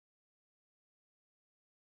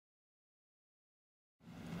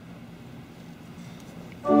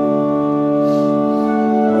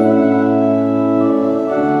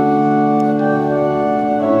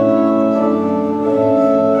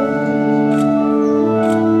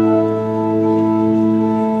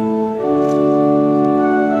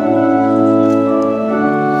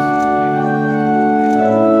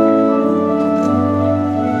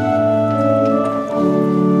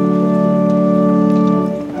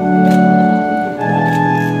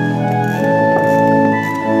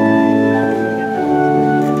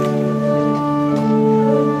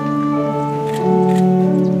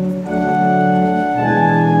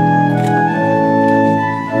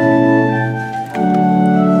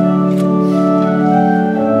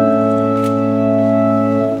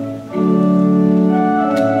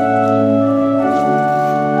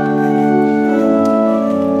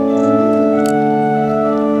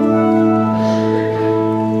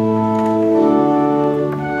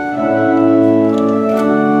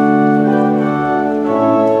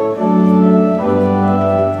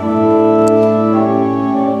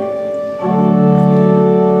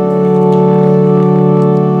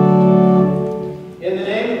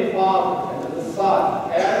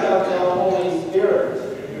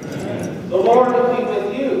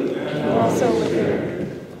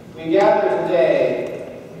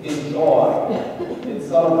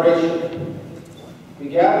We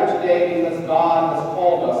gather today because God has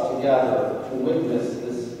called us together to witness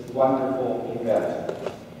this wonderful event.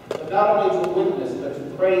 But not only to witness, but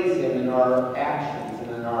to praise Him in our actions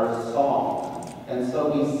and in our song. And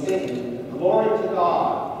so we sing glory to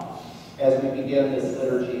God as we begin this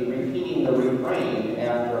liturgy, repeating the refrain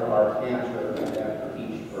after our cantor and after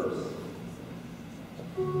each verse.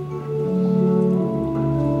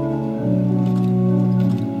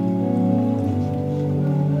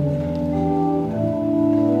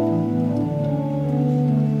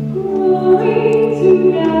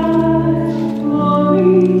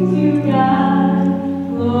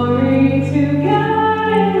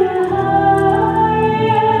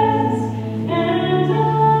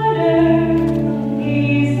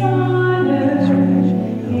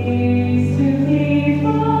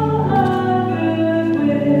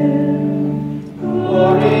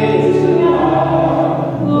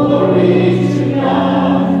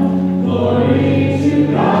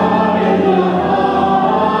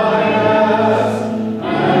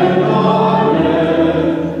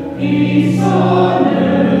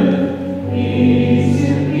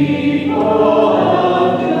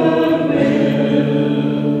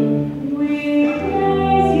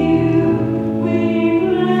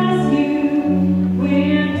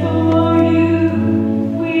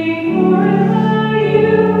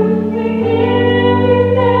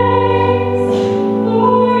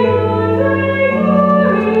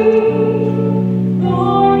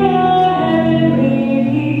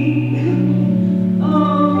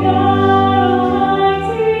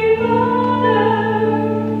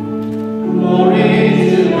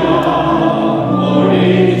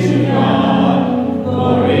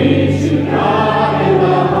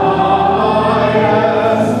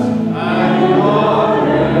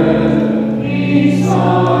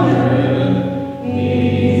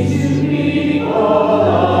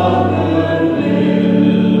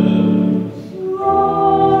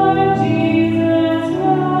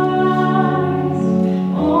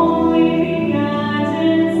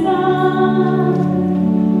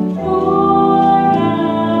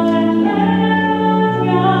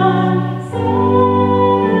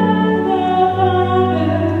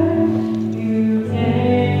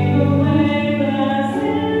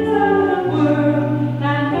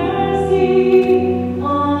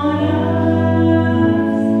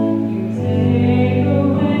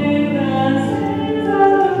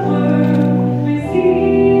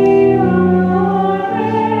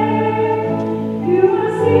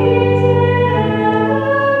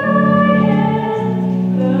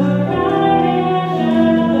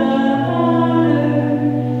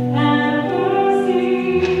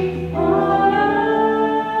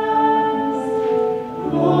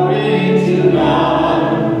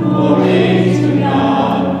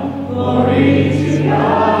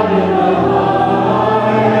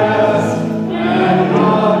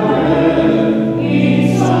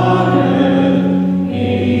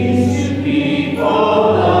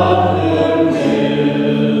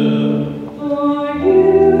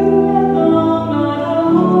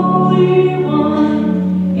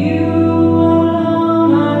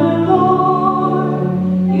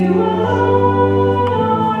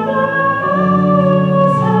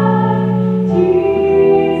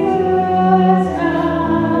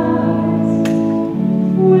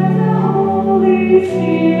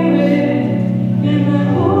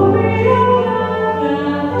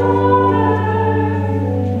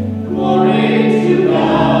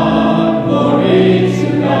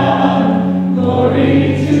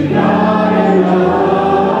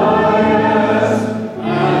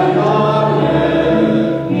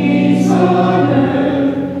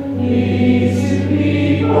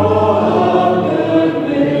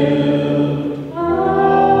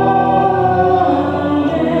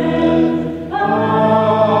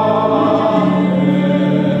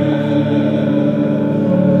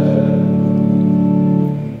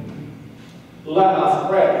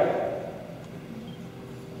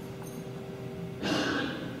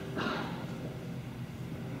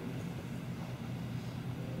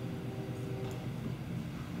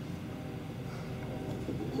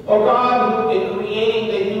 O God, who in creating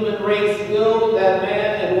the human race willed that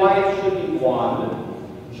man and wife should be one,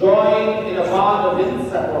 joined in a bond of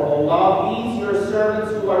inseparable love, these your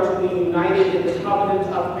servants who are to be united in the covenant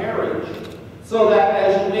of marriage, so that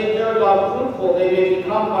as you make their love fruitful, they may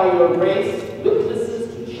become by your grace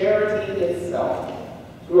witnesses to charity itself.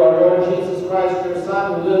 Through our Lord Jesus Christ, your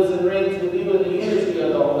Son, who lives and reigns with you in the unity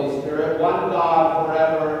of the Holy Spirit, one God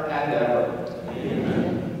forever and ever.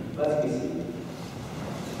 Amen. Let's be seated.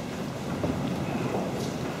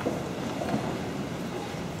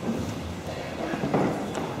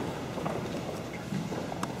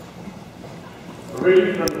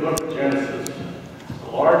 Reading from the book of Genesis.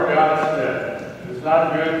 The Lord God said, "It is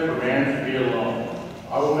not good for man to be alone.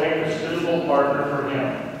 I will make a suitable partner for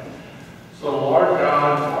him." So the Lord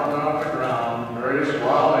God formed out of the ground various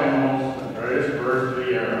wild animals and various birds of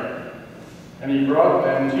the air. And he brought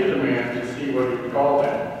them to the man to see what he would call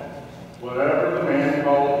them. Whatever the man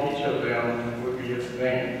called each of them would be its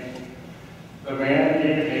name. The man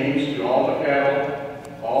gave names to all the cattle,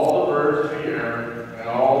 all the birds of the air, and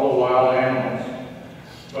all the wild animals.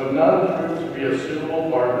 But none proved to be a suitable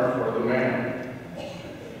partner for the man.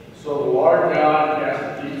 So the Lord God cast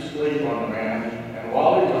a deep sleep on the man, and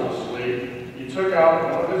while he was asleep, he took out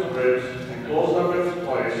one of his ribs and closed up its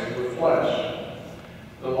place with flesh.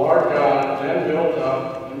 The Lord God then built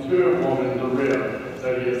up into a woman the rib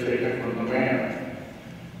that he had taken from the man.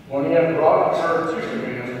 When he had brought her to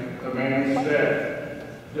the man said,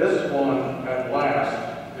 "This one at last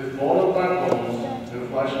is bone of my bones and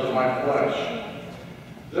flesh of my flesh.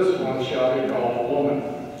 This one shall be called a woman,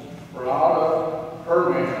 for out of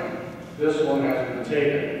her man this one has been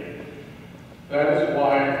taken." That is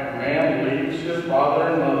why a man leaves his father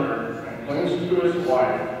and mother and clings to his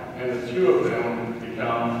wife, and the two of them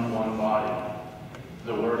become one body.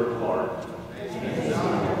 The word of the Lord.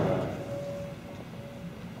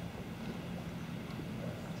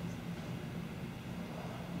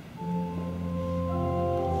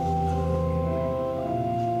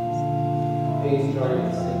 Please join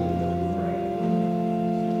in singing the refrain.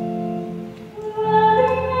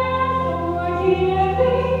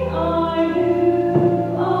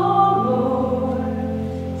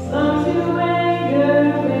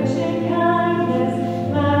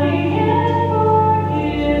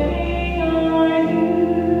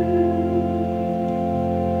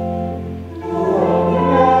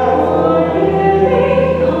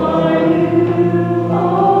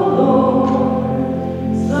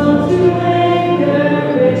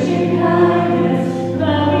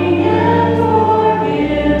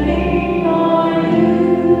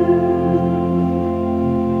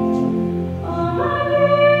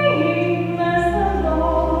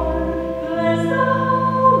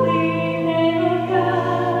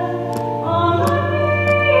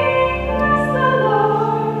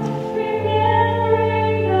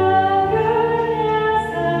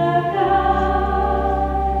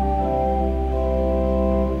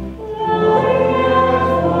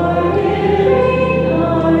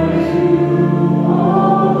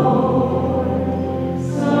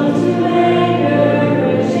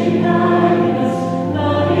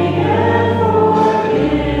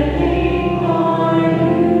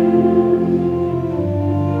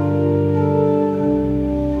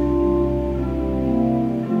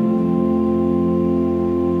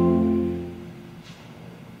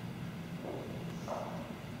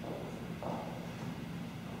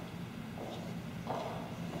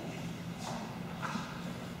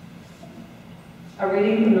 A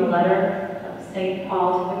reading from the letter of St.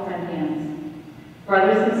 Paul to the Corinthians.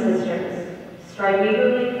 Brothers and sisters, strive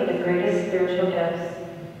eagerly for the greatest spiritual gifts,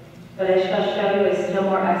 but I shall show you a still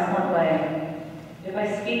more excellent way. If I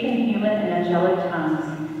speak in human and angelic tongues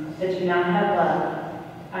that do not have love,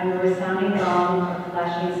 I am a resounding gong or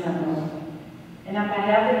flashing cymbal. And if I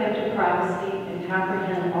have the gift of prophecy and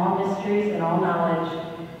comprehend all mysteries and all knowledge,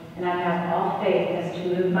 and I have all faith as to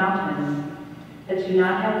move mountains, but do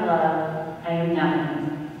not have love, I am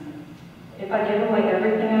nothing. If I give away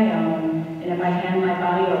everything I own, and if I hand my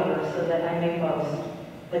body over so that I may boast,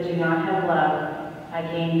 but do not have love, I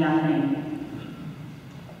gain nothing.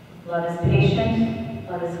 Love is patient,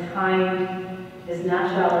 love is kind, it is not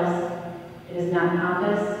jealous, it is not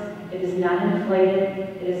pompous, it is not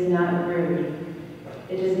inflated, it is not rude.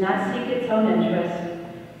 It does not seek its own interest,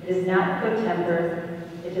 it is not quick-tempered,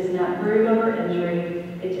 it does not brood over injury,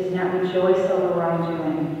 it does not rejoice over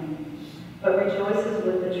wrongdoing, but rejoices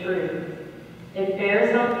with the truth. It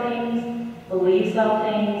bears all things, believes all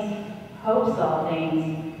things, hopes all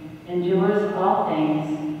things, endures all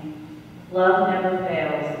things. Love never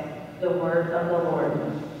fails. The word of the Lord.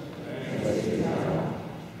 Thanks be to God.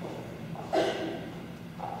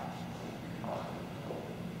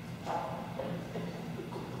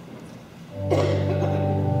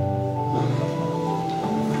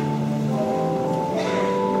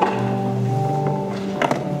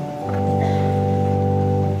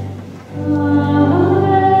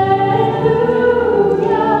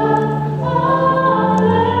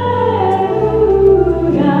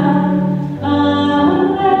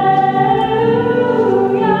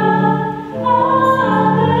 Oh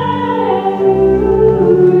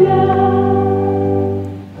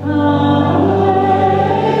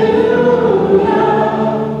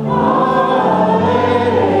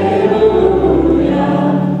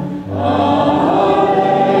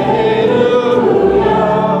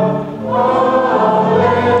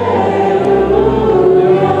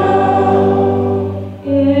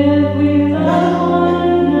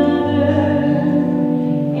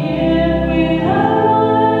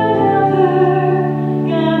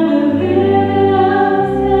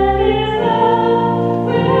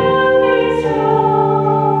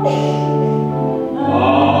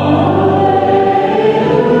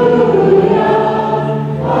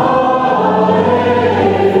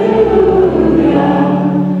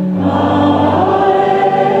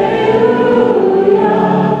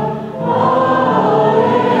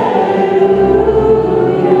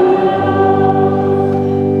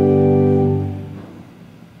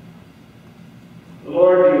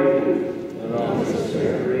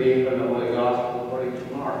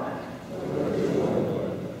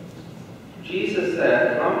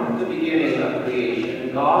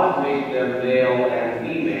creation, God made them male and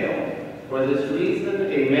female. For this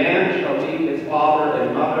reason, a man shall leave his father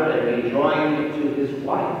and mother and be joined to his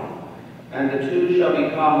wife, and the two shall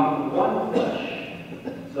become one flesh.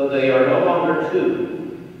 So they are no longer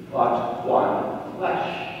two, but one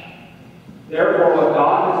flesh. Therefore, what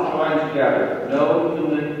God has joined together, no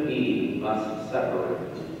human being must separate.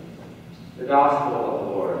 The Gospel of the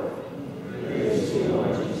Lord. Praise to you,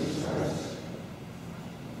 Lord Jesus Christ.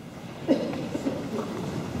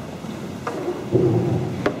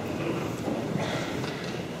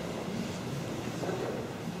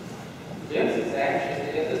 Vince is anxious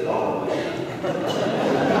to get this over with.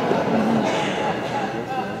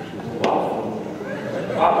 Well,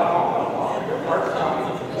 your heart's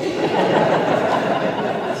coming.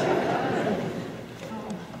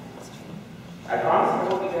 I promise I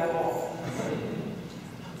won't be that long.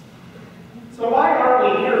 So why are we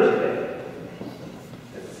here today?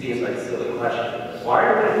 It seems like a silly question. Why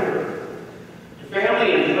are we here? To family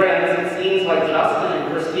and friends, it seems like Justin and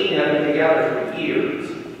Christine have been together for years.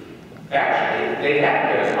 Actually, they have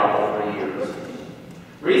been a couple for years.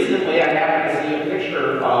 Recently, I happened to see a picture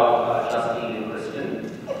of Justine and Kristen.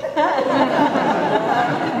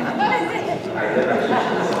 I did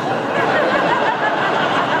actually.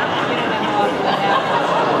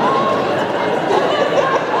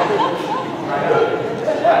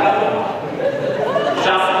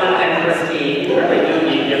 Justin and Christine really do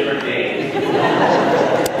need different names.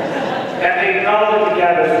 And they've melded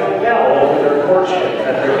together so well over their courtship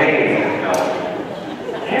that their names have melded.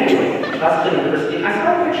 Anyway, Justin and Christine, I saw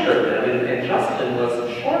a picture of them, and Justin was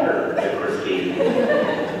shorter than Christine.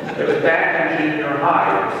 It was back in junior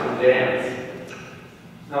high for some dance.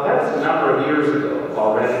 Now that was a number of years ago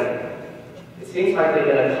already. It seems like they've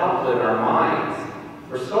been a couple in our minds.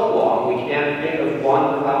 For so long, we can't think of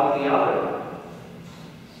one without the other.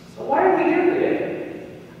 So why are we here today?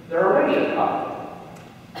 They're already a couple.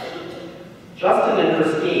 Justin and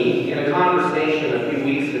Christine, in a conversation a few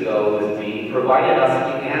weeks ago with me, provided us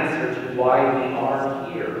the answer to why we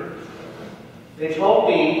are here. They told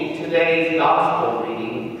me today's gospel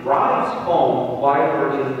reading drives home why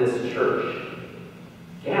we're in this church,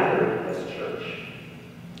 gathered as church.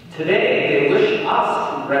 Today, they wish us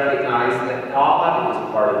to recognize that God is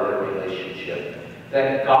part of their relationship,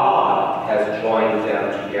 that God has joined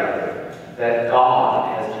them together, that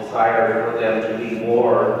God has desired for them to be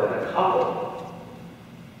more than a couple.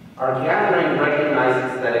 Our gathering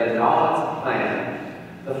recognizes that in God's plan,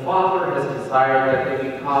 the Father has desired that they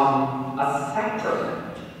become a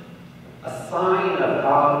sacrament, a sign of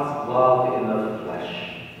God's love in the flesh.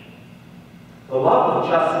 The love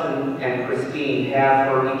Justin and Christine have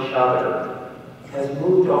for each other has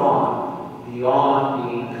moved on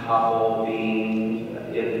beyond being a couple, being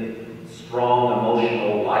in strong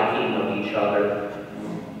emotional liking of each other.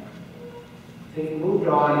 They've moved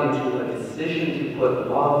on into a decision to put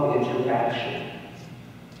love into action.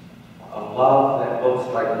 A love that looks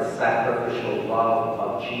like the sacrificial love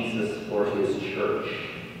of Jesus for his church.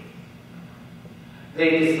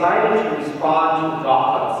 They decided to respond to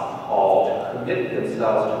God's call to commit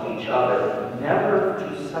themselves to each other, never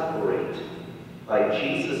to separate, like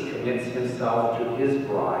Jesus commits himself to his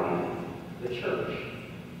bride, the church.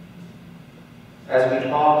 As we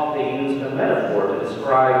talked, they used a metaphor to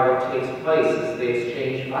describe what takes place as they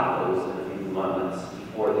exchange vows in a few moments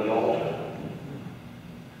before the altar.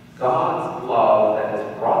 God's love that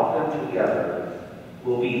has brought them together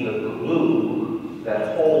will be the glue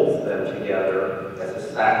that holds them together as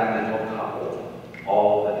a sacramental couple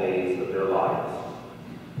all the days of their lives.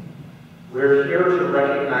 We're here to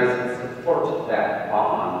recognize and support that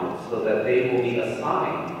bond so that they will be a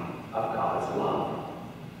sign of God's love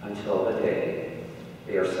until the day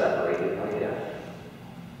they are separated by death.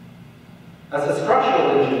 As a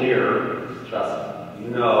structural engineer, you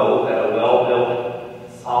know that a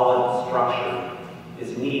well-built, solid structure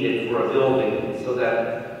is needed for a building so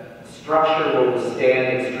that structure will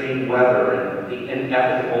withstand extreme weather and the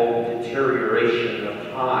inevitable deterioration of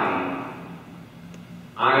time.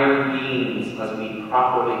 Iron beams must be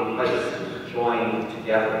properly placed and joined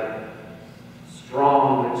together.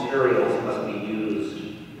 Strong materials must be used.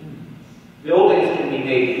 Buildings can be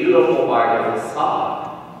made beautiful by their facade,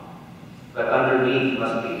 but underneath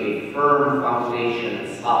must be a firm foundation and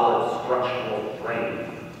solid structural frame.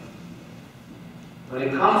 When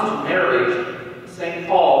it comes to marriage, St.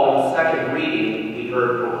 Paul, in the second reading we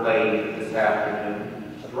heard proclaimed this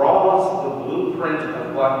afternoon, draws the blueprint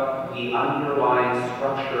of what the underlying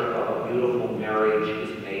structure of a beautiful marriage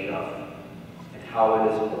is made of and how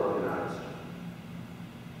it is organized.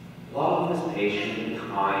 Love is patient and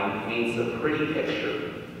kind, paints a pretty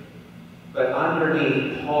picture. But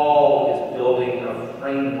underneath, Paul is building a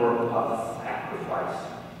framework of sacrifice.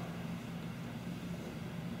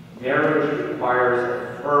 Marriage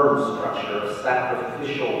requires a firm structure of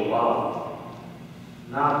sacrificial love,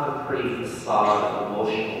 not the pretty facade of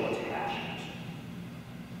emotional attachment.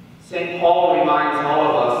 St. Paul reminds all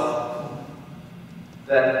of us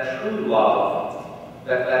that true love,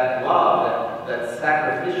 that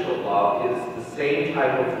sacrificial love is the same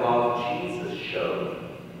type of love Jesus showed.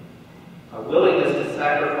 A willingness to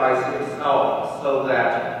sacrifice himself so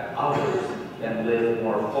that others can live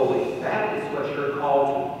more fully. That is what you're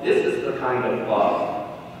called to. This is the kind of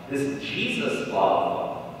love, this Jesus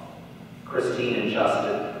love. Christine and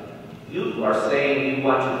Justin, you are saying you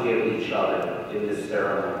want to give each other in this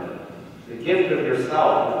ceremony the gift of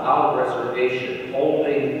yourself without reservation,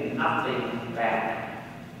 holding nothing back.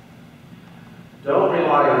 Don't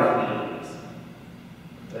rely on feelings,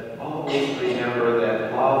 but always remember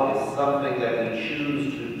that love is something that we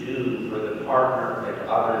choose to do for the partner and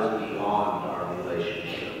others beyond our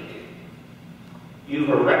relationship. You've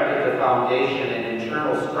erected the foundation and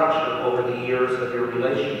internal structure over the years of your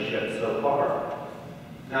relationship so far.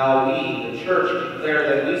 Now we, the church,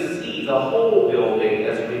 declare that we see the whole building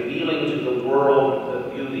as revealing to the world the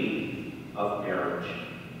beauty of marriage.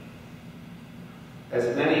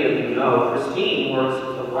 As many of you know, Christine works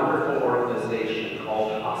with a wonderful organization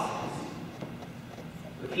called Hospice.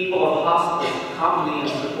 The people of Hospice accompany and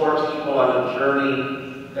support people on a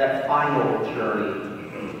journey, that final journey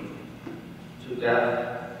to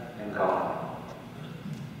death and God,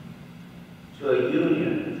 to a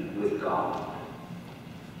union with God.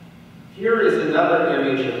 Here is another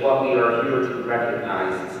image of what we are here to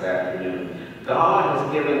recognize this afternoon. God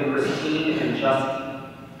has given Christine and Justin,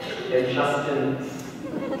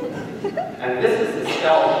 and this is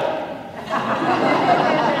nostalgia.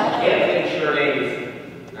 Can't make sure names.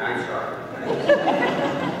 I'm sorry.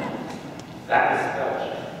 That is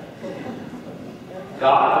nostalgia.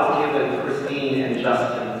 God has given Christine and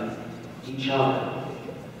Justin each other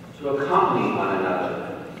to accompany one another,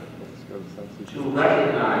 to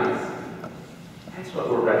recognize. That's what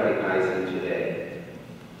we're recognizing today.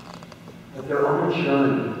 That they're on a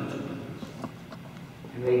journey,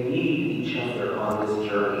 and they need each other on this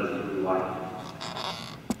journey through life.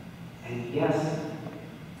 And yes,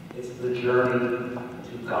 it's the journey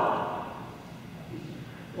to God.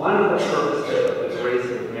 One of the purposes of the grace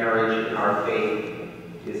of marriage in our faith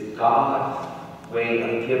is God's way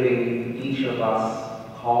of giving each of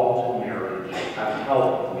us called to marriage a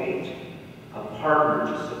helpmate, a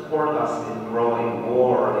partner to support us in growing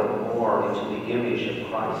more and more into the image of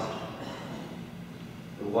Christ,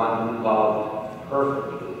 the one who loved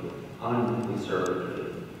perfectly,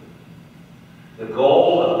 unreservedly. The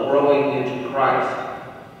goal of growing into Christ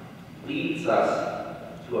leads us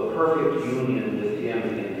to a perfect union with Him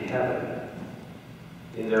in heaven.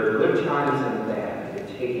 In their good times and bad,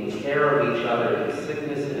 in taking care of each other in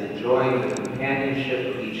sickness and enjoying the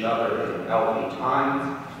companionship of each other in healthy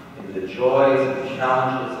times, in the joys and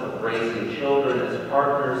challenges of raising children as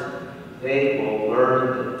partners, they will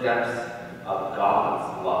learn the depths of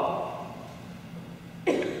God's love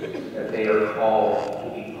that they are called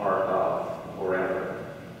to be part of forever.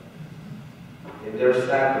 In their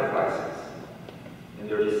sacrifices, in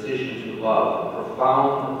their decision to love, the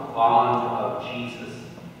profound bond of Jesus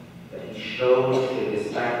that He showed in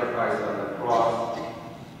His sacrifice on the cross,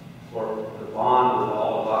 for the bond with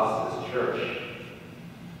all of us as church,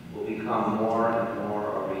 will become more and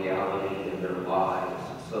more a reality in their lives,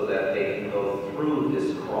 so that they can go through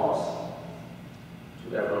this cross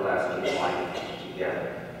to everlasting life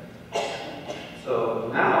together. So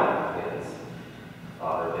now,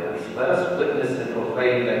 Father Vince, let us witness and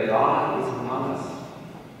proclaim that God is among us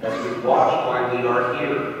as we watch why we are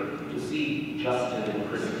here to see Justin and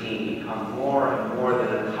Christine become more and more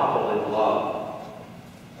than a couple in love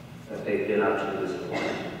that they've been up to this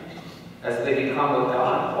point. As they become what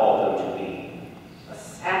God called them to be, a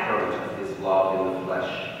sacrament of His love in the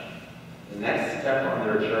flesh. The next step on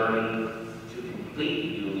their journey to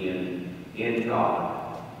complete union in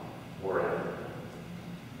God forever.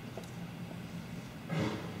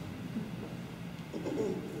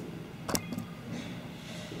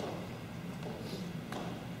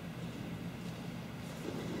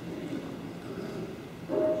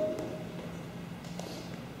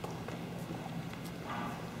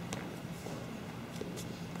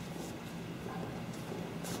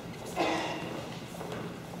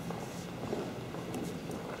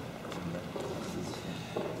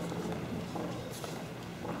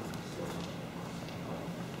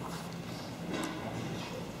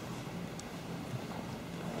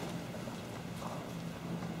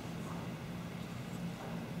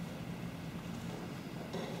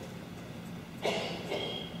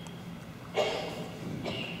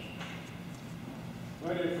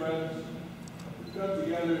 friends, we come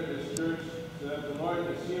together in this church so that the Lord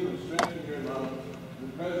may seal and strengthen your love in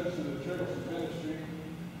the presence of the church's ministry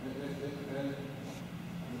and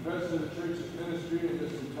the presence of the church's ministry in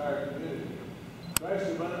this entire community.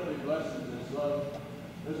 Christ abundantly blesses this love,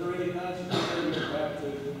 has already consecrated your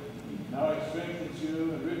baptism. Now he strengthens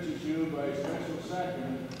you, enriches you by a special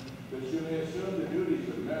sacrament, that you may assume the duties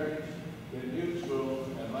of marriage in mutual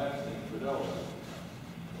and lasting fidelity.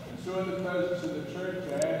 And so in the presence of the church,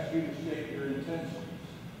 I ask you to state your intentions.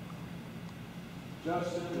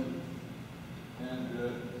 Justin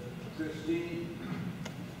and Christine,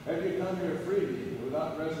 have you come here freely,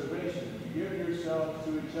 without reservation, to give yourselves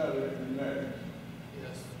to each other in marriage?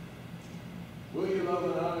 Yes. Will you love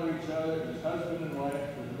and honor each other as husband and wife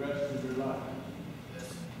for the rest of your lives?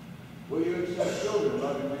 Yes. Will you accept children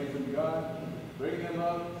lovingly from God, bring them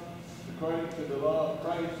up according to the law of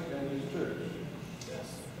Christ and his church?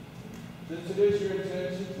 Yes. Since it is your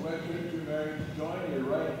intention to enter into marriage, join your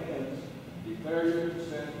right hands, declare your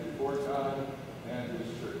consent before God and his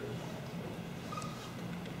church.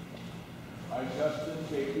 I, Justin,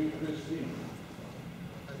 take you, Christine,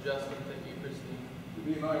 I, Justin, take you, Christine, to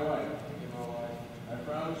be my wife. to be my wife. I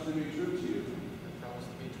promise to be true to you I promise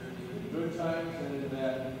to be true to you in good times and in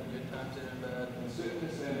bad, in good times and in bad, in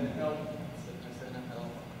sickness and in health. sickness and in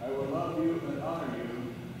health. I will love you and honor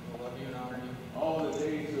you I will love you and honor you all the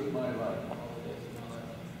days of my life. all the days of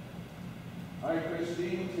my life. I,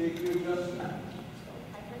 Christine, take you, Justin,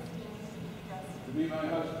 I, Christine, Justin, to be my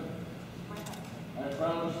husband. my husband. I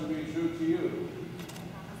promise to be true to you I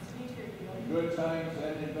promise to be true to you in good times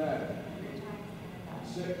and in bad, in good times and in bad,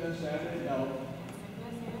 in sickness and in health. in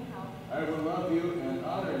sickness and in health. I will love you and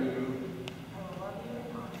honor you I will love you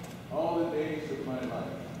and honor you all the days of my life.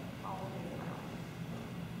 all the days of my life.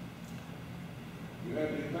 You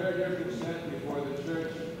have declared your consent before the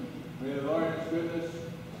church. May the Lord's goodness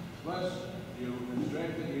bless you and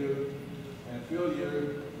strengthen you and fill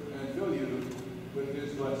you with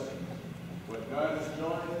his blessing. What God has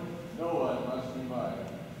joined, no one must divide.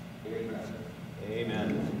 Amen.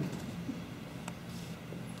 Amen.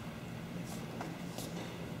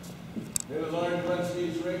 May the Lord bless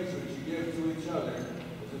these rings which you give to each other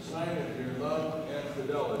as a sign of your love and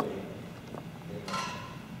fidelity. Amen.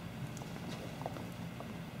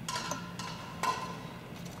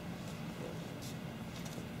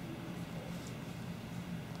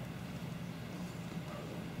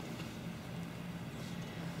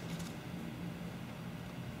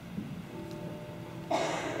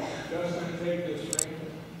 Justin, take this ring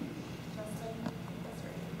Justin, this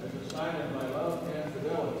ring, as a sign of my love and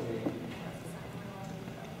fidelity. as a sign of my love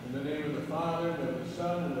and fidelity. In the name of the Father, and of the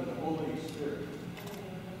Son, and of the Holy Spirit. In the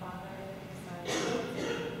name of the Father, and of the Son, and of the Holy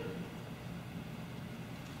Spirit.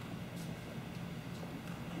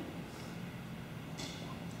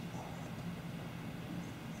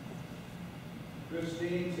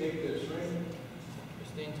 Christine, take this ring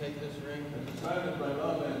Christine, take this ring as a sign of my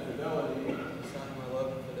love and fidelity. as a sign of my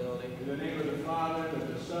love and fidelity. In the name of the Father, and of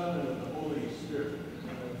the Son, and of the Holy Spirit. In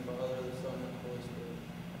the name of the Father, the Son, and the Holy Spirit.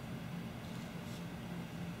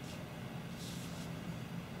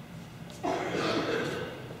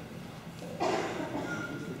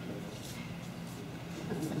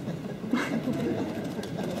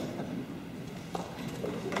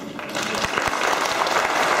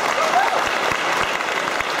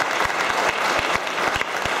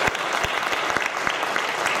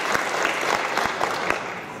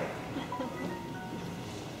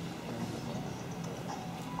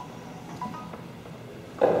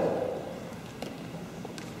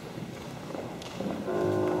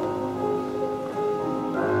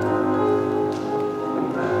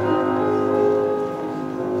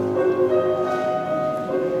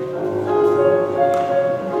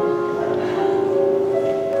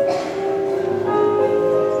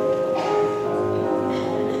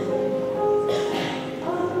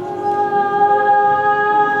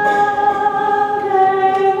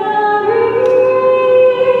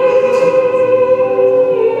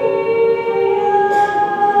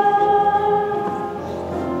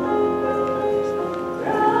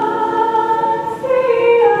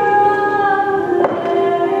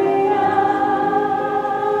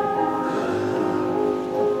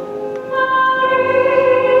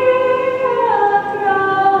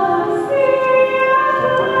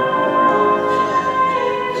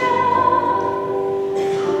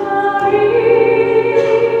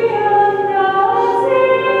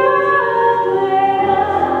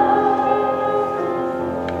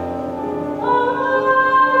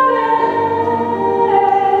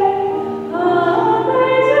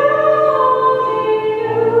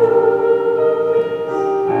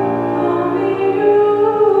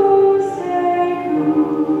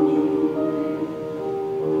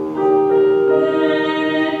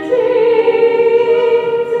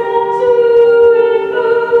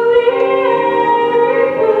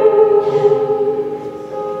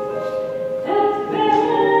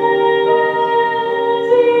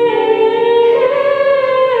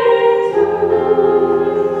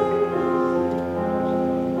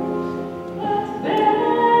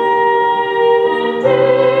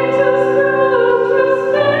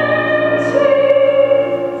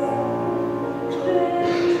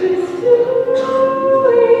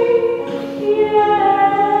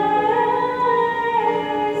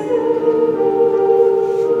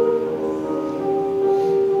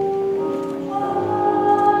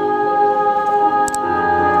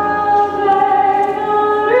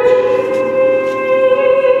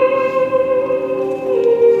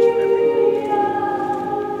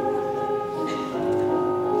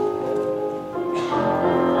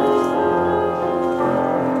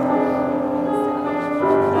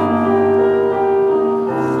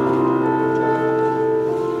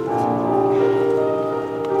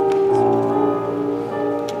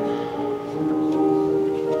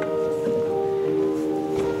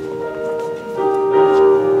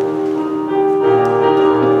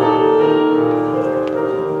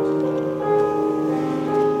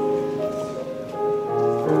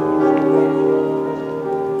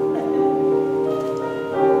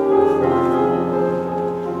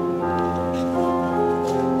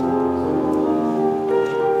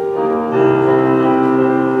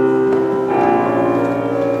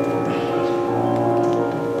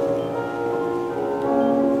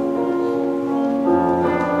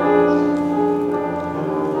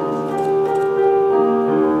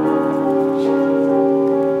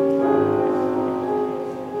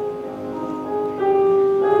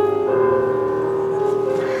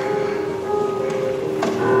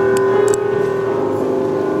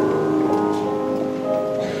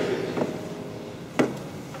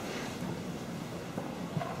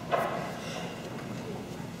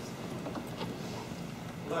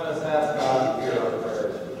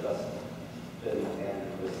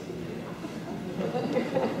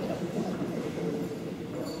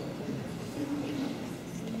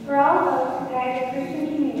 For all those who guide the Christian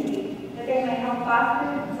community, that they may help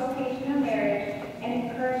foster the vocation of marriage and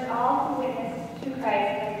encourage all who witness to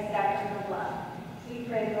Christ by the sacrament of love. We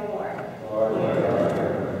praise the Lord.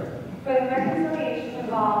 For the reconciliation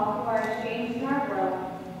of all who are estranged in our world,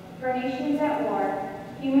 for nations at war,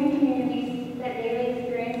 human communities that daily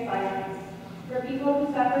experience violence, for people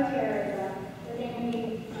who suffer terrorism,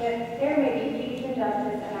 that there may be peace and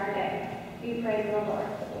justice in our day. We praise the Lord.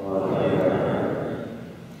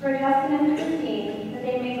 For Justin and Christine, that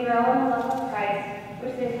they may grow in the love of Christ,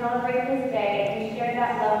 which they celebrate this day, and share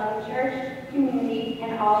that love with church, community,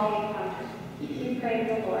 and all they encounter. We praise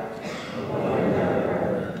the Lord.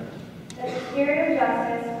 That the spirit of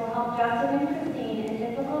justice will help Justin and Christine in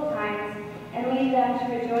difficult times and lead them to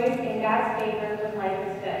rejoice in God's favor when life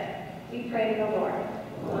is good. We praise the Lord.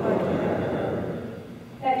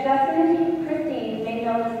 That Justin and Christine may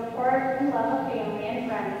know the support and love of family and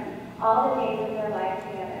friends all the days of their life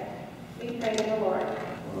together. We praise the Lord.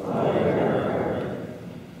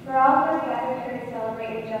 For all who are gathered here to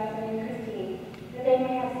celebrate with Justin and Christine, that they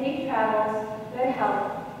may have safe travels, good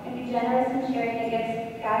health, and be generous in sharing the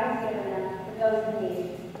gifts God has given them with those in need.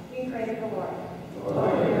 We praise the Lord.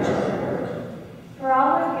 For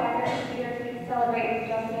all who are gathered here to celebrate with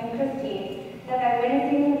Justin and Christine, that by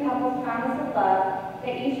witnessing the couple's promise of love,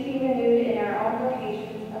 that each be renewed in our own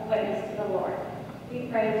vocations of witness to the Lord. We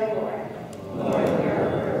praise the Lord.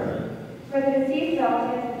 For the deceased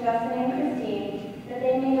relatives of Justin and Christine, that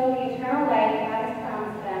they may know the eternal life God has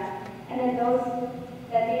promised them, and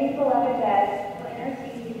that these beloved dead will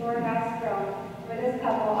intercede before God's throne for this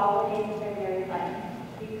couple all the days of their married life.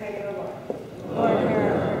 We praise the Lord.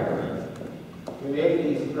 We make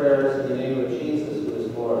these prayers in the name of Jesus, who is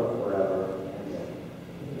Lord forever. Amen.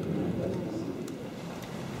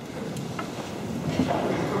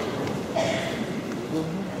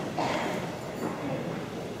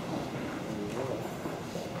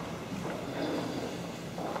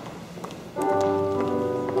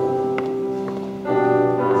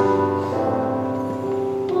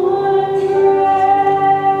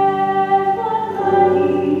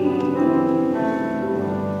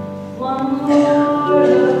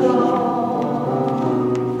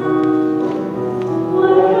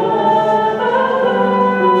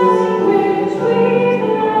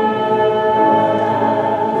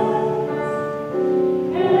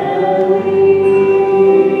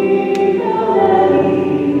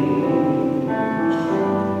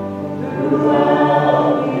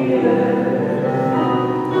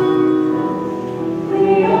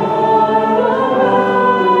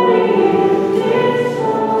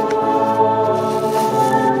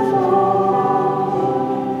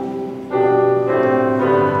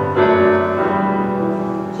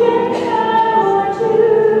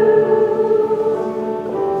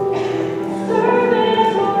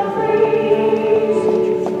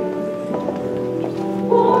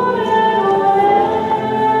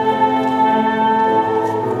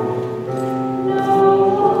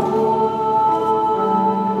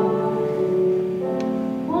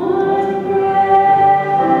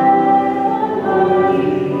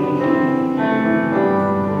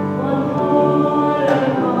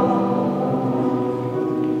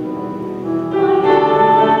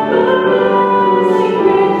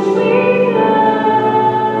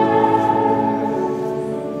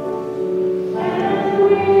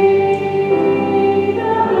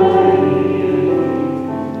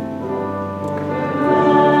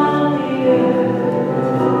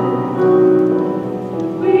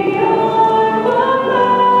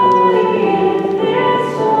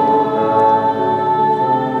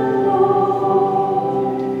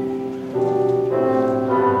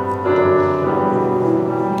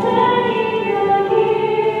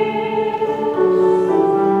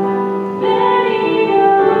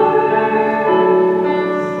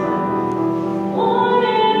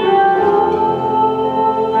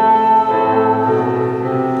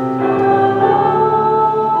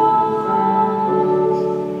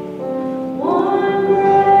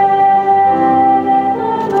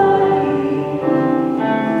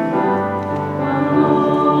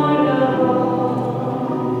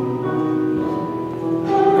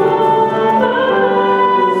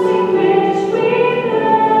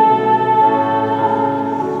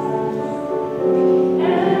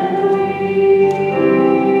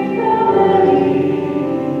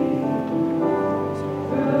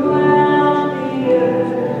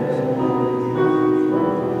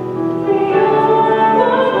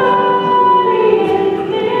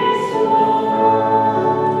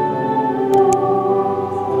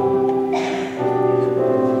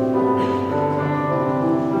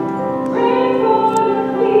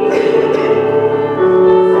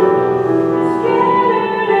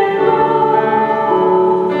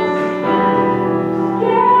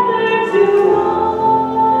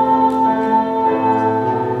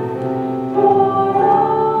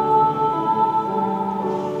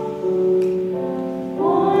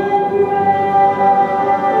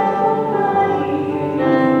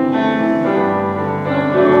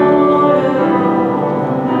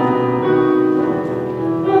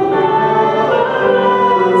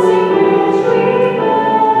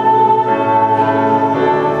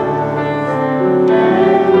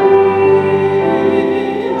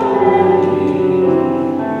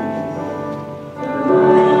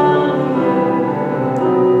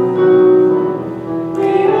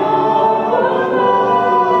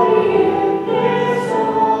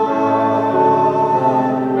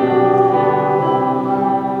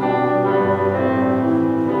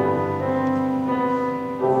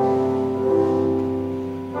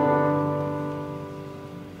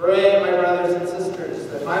 Pray, my brothers and sisters,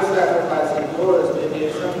 that my sacrifice and yours may be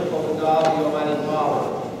acceptable to God, the Almighty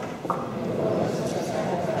Father.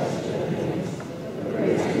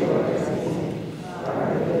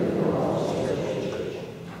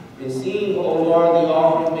 Receive, O Lord, the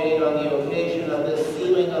offering made on the occasion of this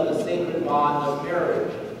sealing of the sacred bond of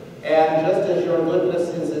marriage. And just as your goodness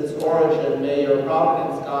is its origin, may your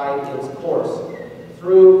providence guide its course.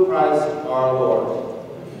 Through Christ our Lord.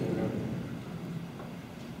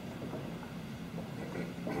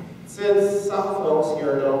 Since some folks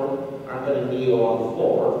here aren't going to kneel on the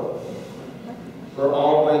floor, we're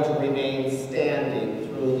all going to remain standing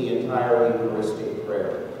through the entire Eucharistic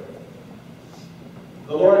prayer.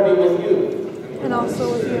 The Lord be with you. And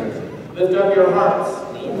also with you. Lift up your hearts.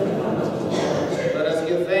 Let us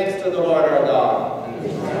give thanks to the Lord our God.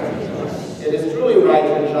 It is truly right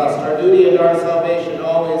and just, our duty and our salvation,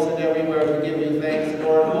 always and everywhere to give you thanks,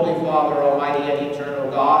 Lord, Holy Father, Almighty and eternal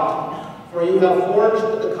God, for you have forged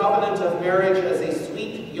the covenant of marriage as a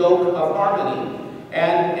sweet yoke of harmony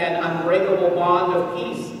and an unbreakable bond of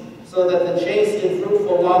peace, so that the chaste and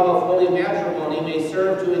fruitful love of holy matrimony may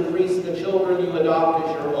serve to increase the children you adopt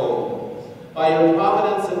as your own. By your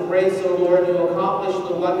providence and grace, O Lord, you accomplish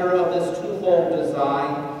the wonder of this twofold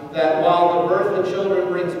design, that while the birth of children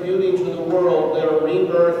brings beauty to the world, their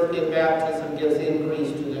rebirth in baptism gives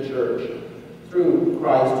increase to the church. Through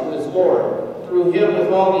Christ, who is Lord, through him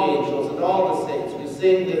with all the angels and all the saints, we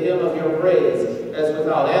sing the hymn of your praise, as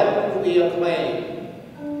without end we acclaim.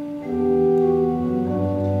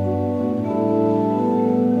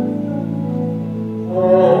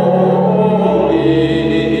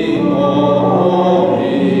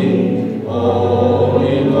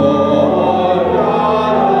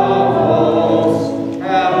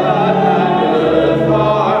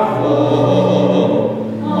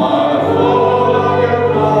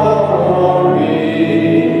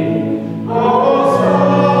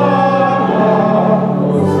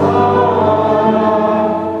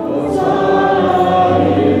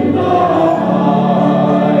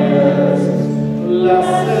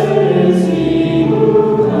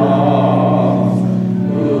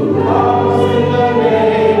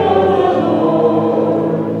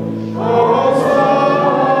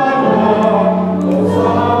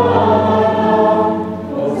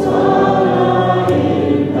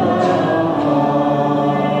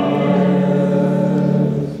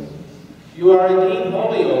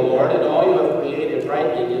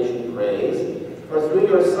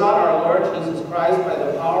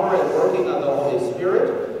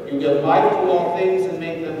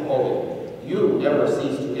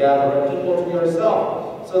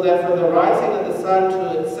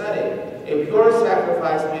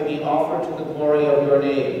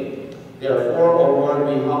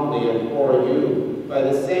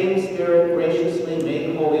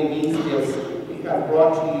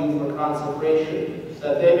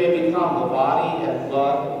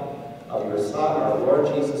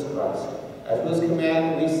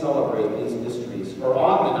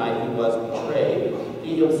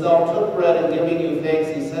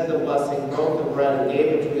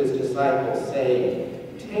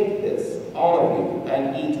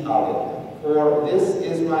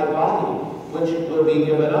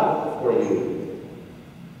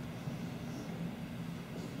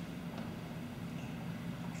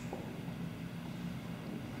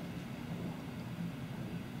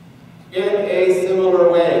 In a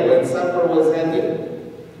similar way, when supper was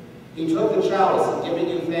ended, he took the chalice, and giving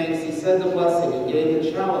you thanks, he said the blessing and gave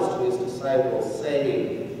the chalice to his disciples,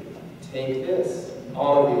 saying, "Take this,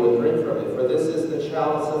 all of you, and drink from it, for this is the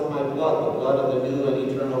chalice of my blood, the blood of the new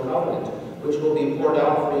and eternal covenant, which will be poured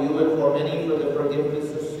out for you and for many for the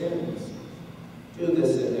forgiveness of sins. Do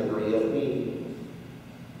this in memory of me."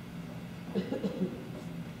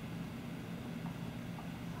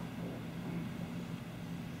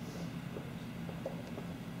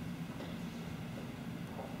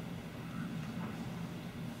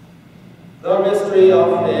 The mystery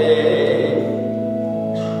of faith.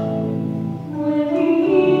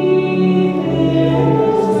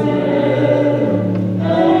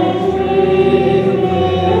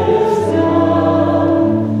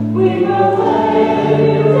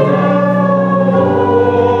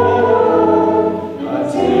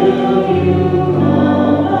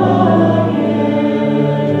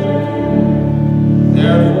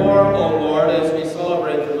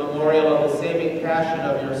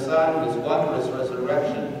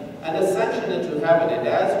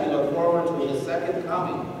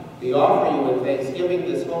 We offer you in thanksgiving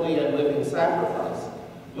this holy and living sacrifice.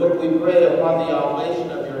 Look, we pray, upon the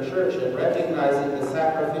oblation of your church, and recognizing the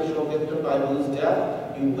sacrificial victim by whose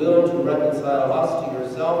death you will to reconcile us to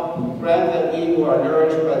yourself who are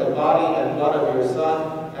nourished by the body and blood of your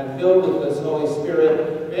Son, and filled with His Holy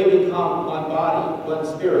Spirit, may become one body, one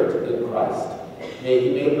spirit in Christ. May He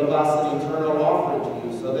make the blessed eternal offering to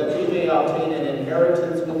you, so that we may obtain an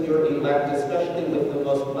inheritance with your elect, especially with the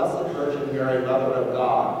most blessed Virgin Mary, Mother of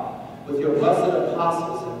God, with your blessed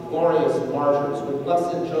apostles and glorious martyrs, with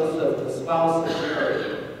blessed Joseph, the spouse of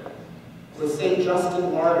Mary, with St.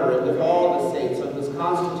 Justin Martyr, and with all the saints, on whose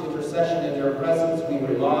constant intercession in your presence we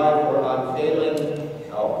rely for unfailing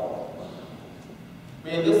help.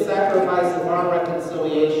 May this sacrifice of our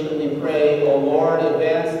reconciliation, we pray, O Lord,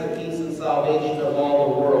 advance the peace and salvation of all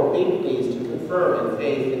the world. Be pleased to confirm in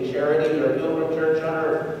faith and charity your pilgrim church on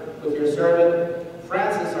earth with your servant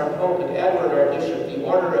Francis, our Pope, and Edward, our Bishop, the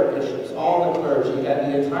order of bishops, all the clergy,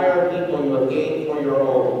 and the entire people you have gained for your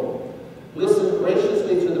own. Listen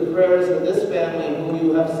graciously to the prayers of this family whom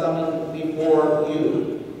you have summoned before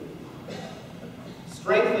you.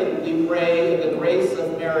 Strengthen, we pray, in the grace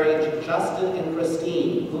of marriage, Justin and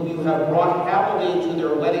Christine, whom you have brought happily to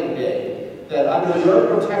their wedding day, that under your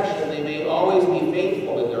protection they may always be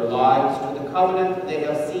faithful in their lives to the covenant they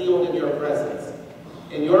have sealed in your presence.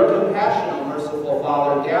 In your compassion, O merciful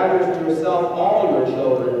Father, gather to yourself all your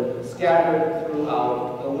children scattered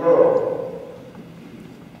throughout the world.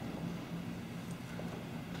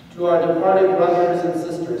 To our departed brothers and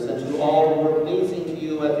sisters, and to all who were pleasing to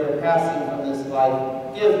you at their passing from this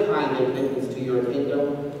life, give kind admittance to your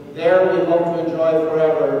kingdom. There we hope to enjoy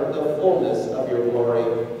forever the fullness of your glory.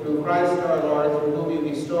 Through Christ our Lord, through whom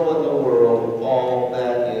you bestow in the world all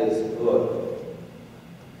that is good.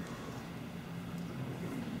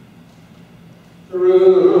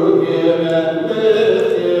 Through him and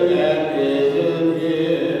with him and in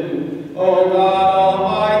him, O God,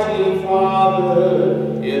 Almighty Father,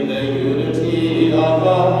 in the unity of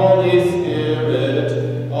the Holy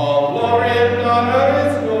Spirit, all glory and honor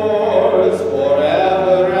is yours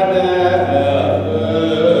forever and ever. Amen.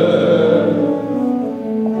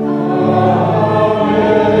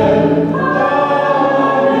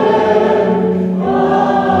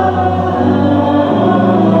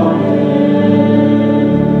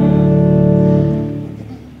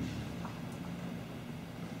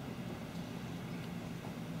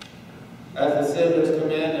 As the Savior's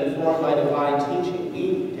command informed by divine teaching,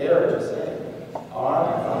 we dare to say, Our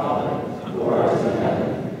Father, who art in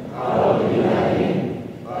heaven, hallowed be thy name.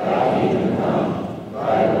 Thy kingdom come,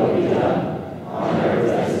 thy will be done, on earth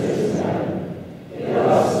as it is in heaven. Give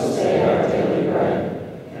us this day our daily bread,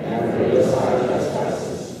 and forgive us our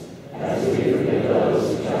trespasses, as we forgive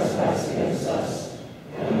those who trespass against us.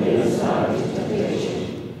 And lead us not into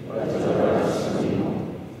temptation, but deliver us from evil.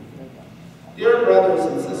 Dear brothers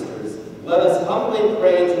and sisters, let us humbly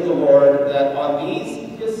pray to the Lord that on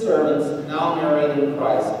these his servants, now married in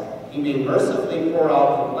Christ, he may mercifully pour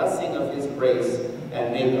out the blessing of his grace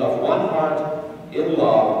and make of one heart in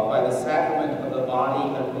love by the sacrament of the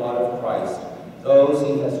body and blood of Christ those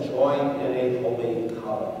he has joined in a holy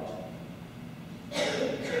covenant.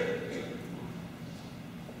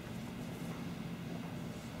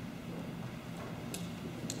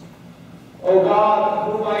 O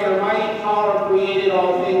God, who by your mighty power created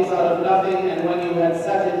all things out of nothing, and when you had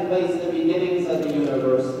set in place the beginnings of the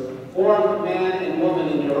universe, formed man and woman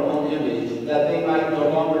in your own image, that they might no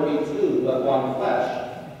longer be two, but one flesh,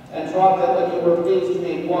 and taught that what you were pleased to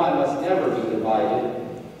make one must never be divided.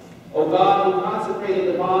 O God, who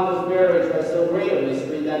consecrated the bond of marriage by so great a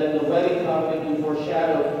mystery that in the wedding covenant you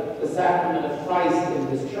foreshadowed the sacrament of Christ in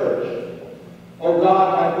his church. O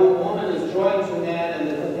God, by whom woman is joined to man, and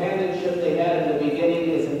the companionship they had in the beginning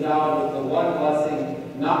is endowed with the one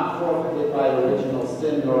blessing not forfeited by original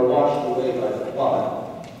sin nor washed away by the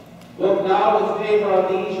flood. Look now with favor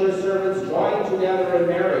on these your servants joined together in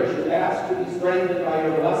marriage, who ask to be strengthened by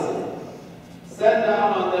your blessing. Send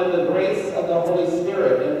down on them the grace of the Holy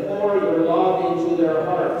Spirit, and pour your love into their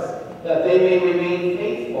hearts, that they may remain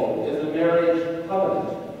faithful in the marriage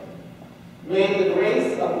covenant. May the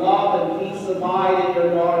grace of love and peace abide in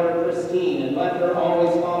your daughter Christine, and let her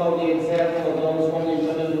always follow the example of those holy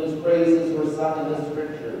women whose praises were sung in the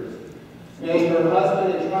Scriptures. May her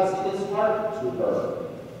husband entrust his heart to her,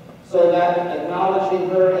 so that, acknowledging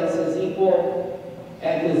her as his equal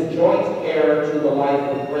and his joint heir to the life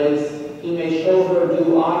of grace, he may show her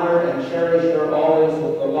due honor and cherish her always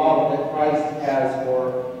with the love that Christ has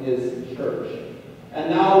for his church.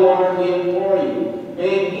 And now, Lord, we implore you,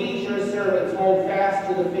 may these your servants hold fast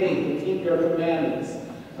to the faith and keep your commandments.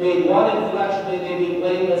 Made one in flesh, may they be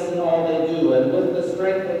blameless in all they do, and with the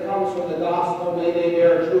strength that comes from the gospel, may they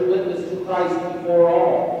bear true witness to Christ before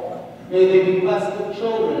all. May they be blessed with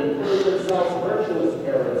children and prove themselves virtuous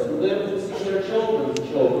parents who live to see their children's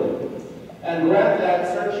children. and grant that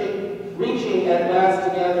reaching at last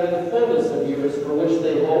together in the fullness of years for which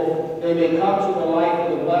they hope, they may come to the life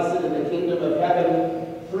of the blessed in the kingdom of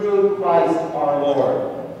heaven through Christ our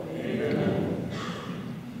Lord. Amen.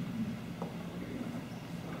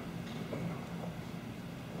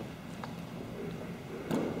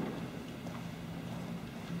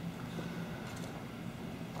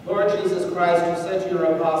 Lord Jesus Christ, who said to your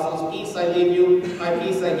apostles, "Peace I leave you, my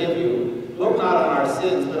peace I give you," look not on our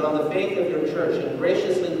sins, but on the faith of your church, and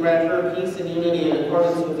graciously grant her peace and unity in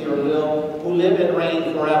accordance with your will, who live and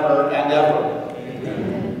reign forever and ever.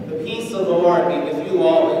 Amen. The peace of the Lord be with you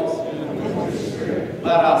always.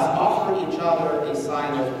 Let us offer each other a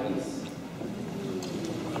sign of peace.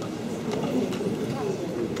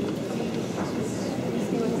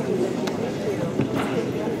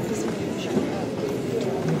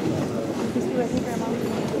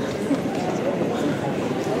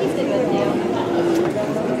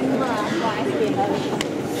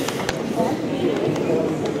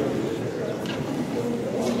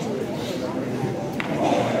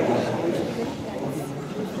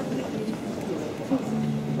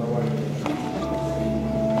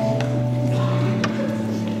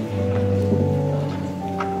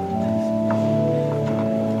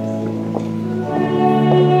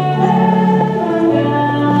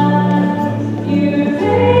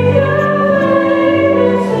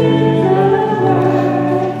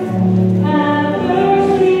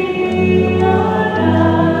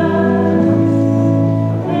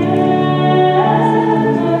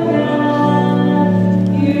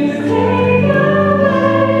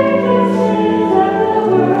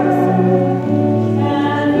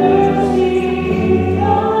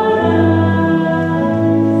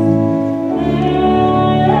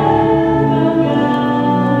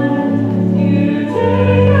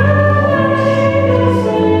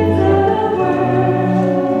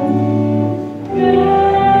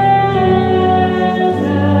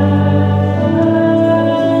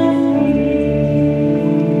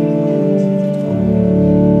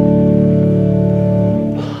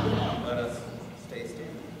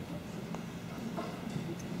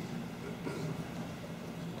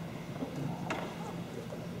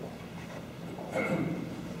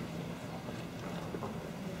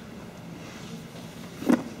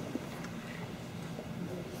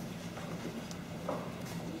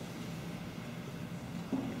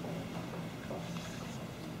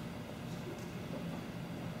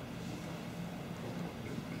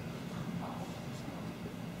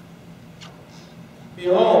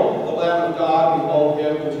 Behold, the Lamb of God, behold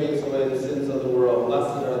him who takes away the sins of the world.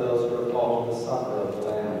 Blessed are those who are called to the supper of the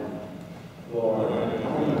Lamb. Lord, I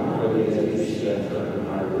am not worthy that you should enter under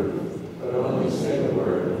my roof, but only say the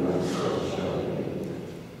word, and my soul shall be made.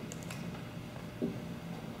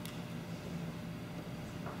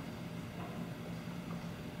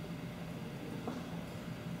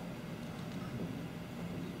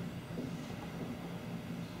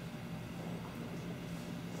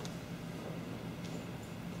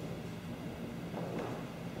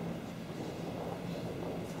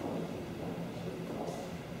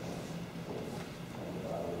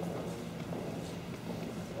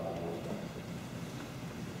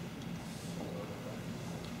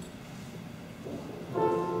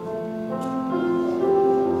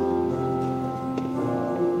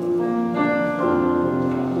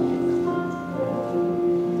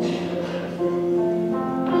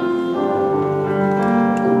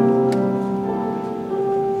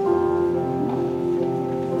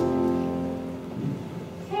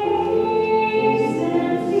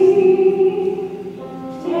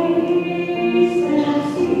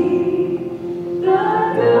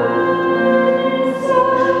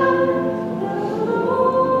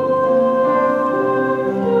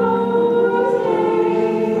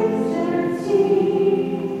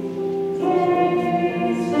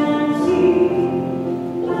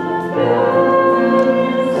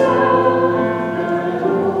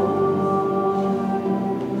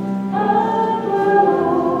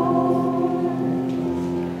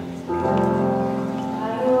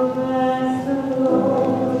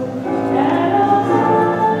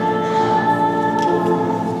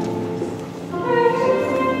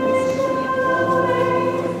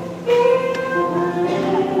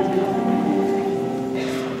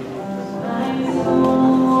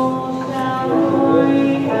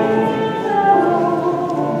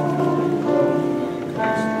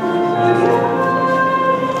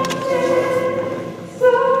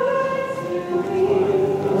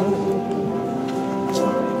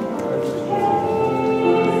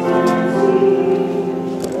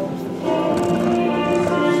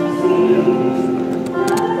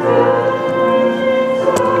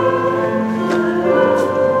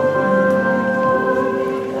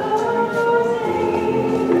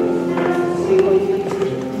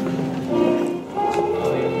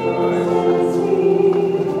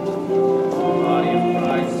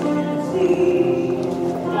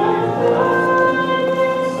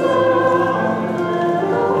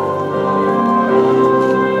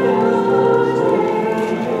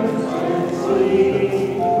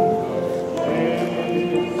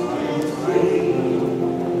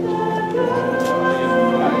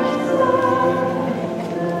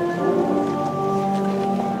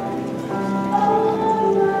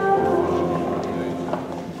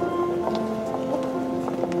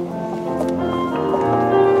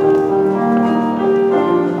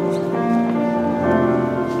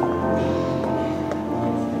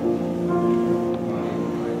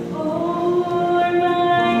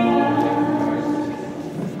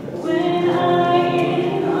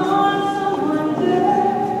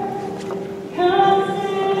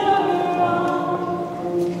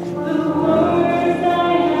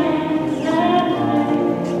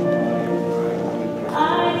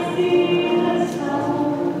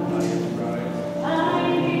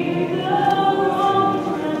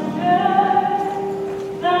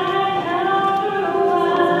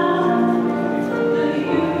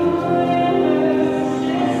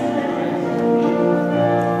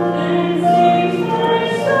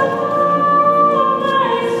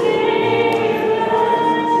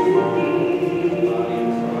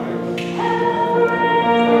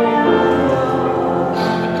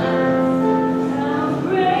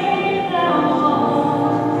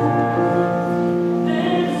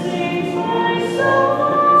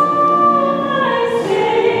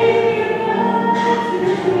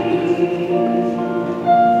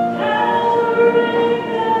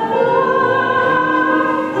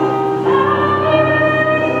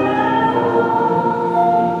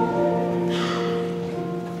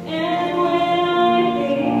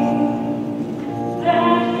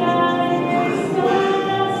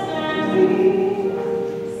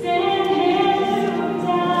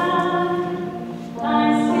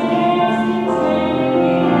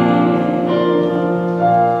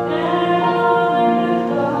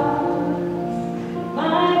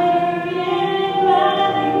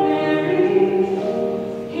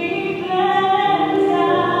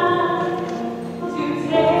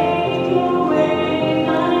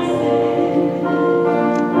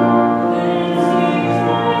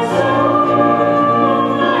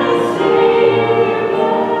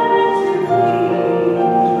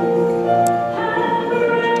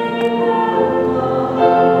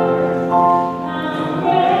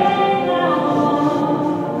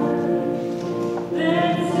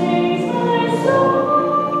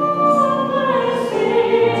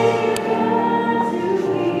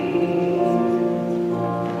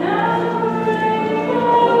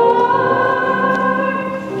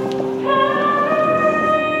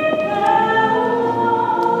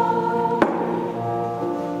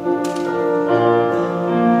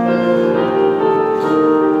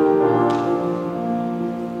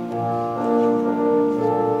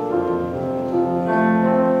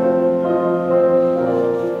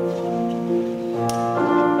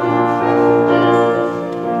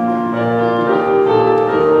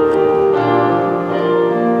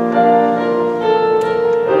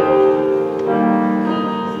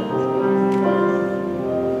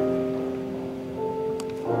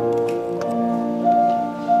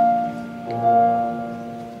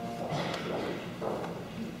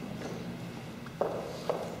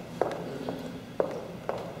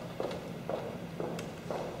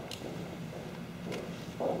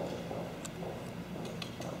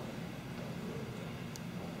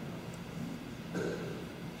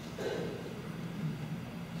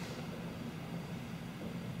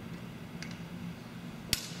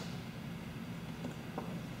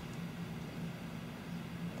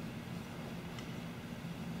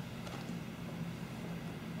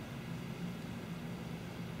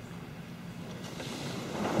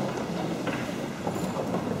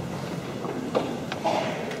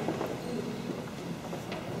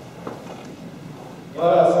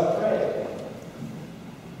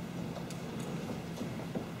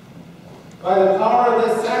 are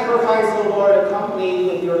this sacrifice, O Lord, accompanied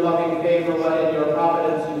with your loving favor, but in your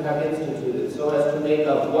providence you have instituted, so as to make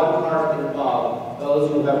of one heart in love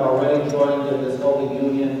those who have already joined in this holy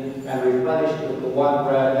union and replenished with the one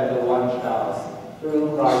bread and the one chalice,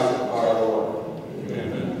 through Christ our Lord.